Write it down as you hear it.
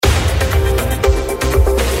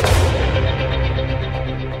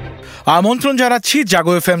আমন্ত্রণ জানাচ্ছি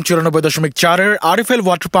জাগো FM 94.4 RFL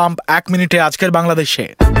water pump 1 মিনিটে আজকের বাংলাদেশে।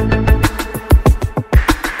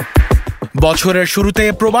 বছরের শুরুতে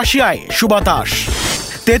প্রবাসী আয় সুবাতাস।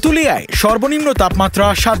 তেঁতুলিয়ায় সর্বনিম্ন তাপমাত্রা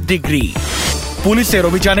 7 ডিগ্রি। পুলিশের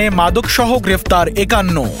অভিযানে মাদকসহ গ্রেফতার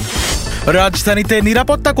 51। রাজধানীতে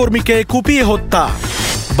নিরাপত্তা কর্মীকে কুপিয়ে হত্যা।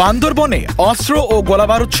 বান্দরবনে অস্ত্র ও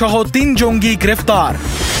গোলাবারুদ সহ 3 জঙ্গি গ্রেফতার।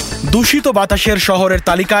 দূষিত বাতাসের শহরের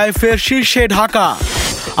তালিকায় ফের শীর্ষে ঢাকা।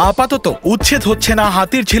 আপাতত উচ্ছেদ হচ্ছে না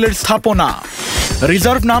হাতিরঝিলের স্থাপনা।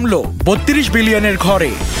 রিজার্ভ নামল 32 বিলিয়নের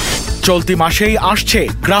ঘরে। চলতি মাসেই আসছে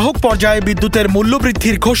গ্রাহক পর্যায়ে বিদ্যুতের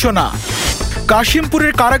মূল্যবৃদ্ধির ঘোষণা।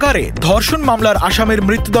 কাশিমপুরের কারাগারে ধর্ষণ মামলার আসামির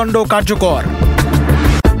মৃত্যুদণ্ড কার্যকর।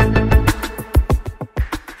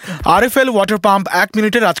 আরএফএল ওয়াটার পাম্প 1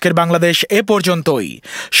 মিনিটের আজকের বাংলাদেশ এ পর্যন্তই।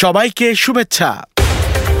 সবাইকে শুভেচ্ছা।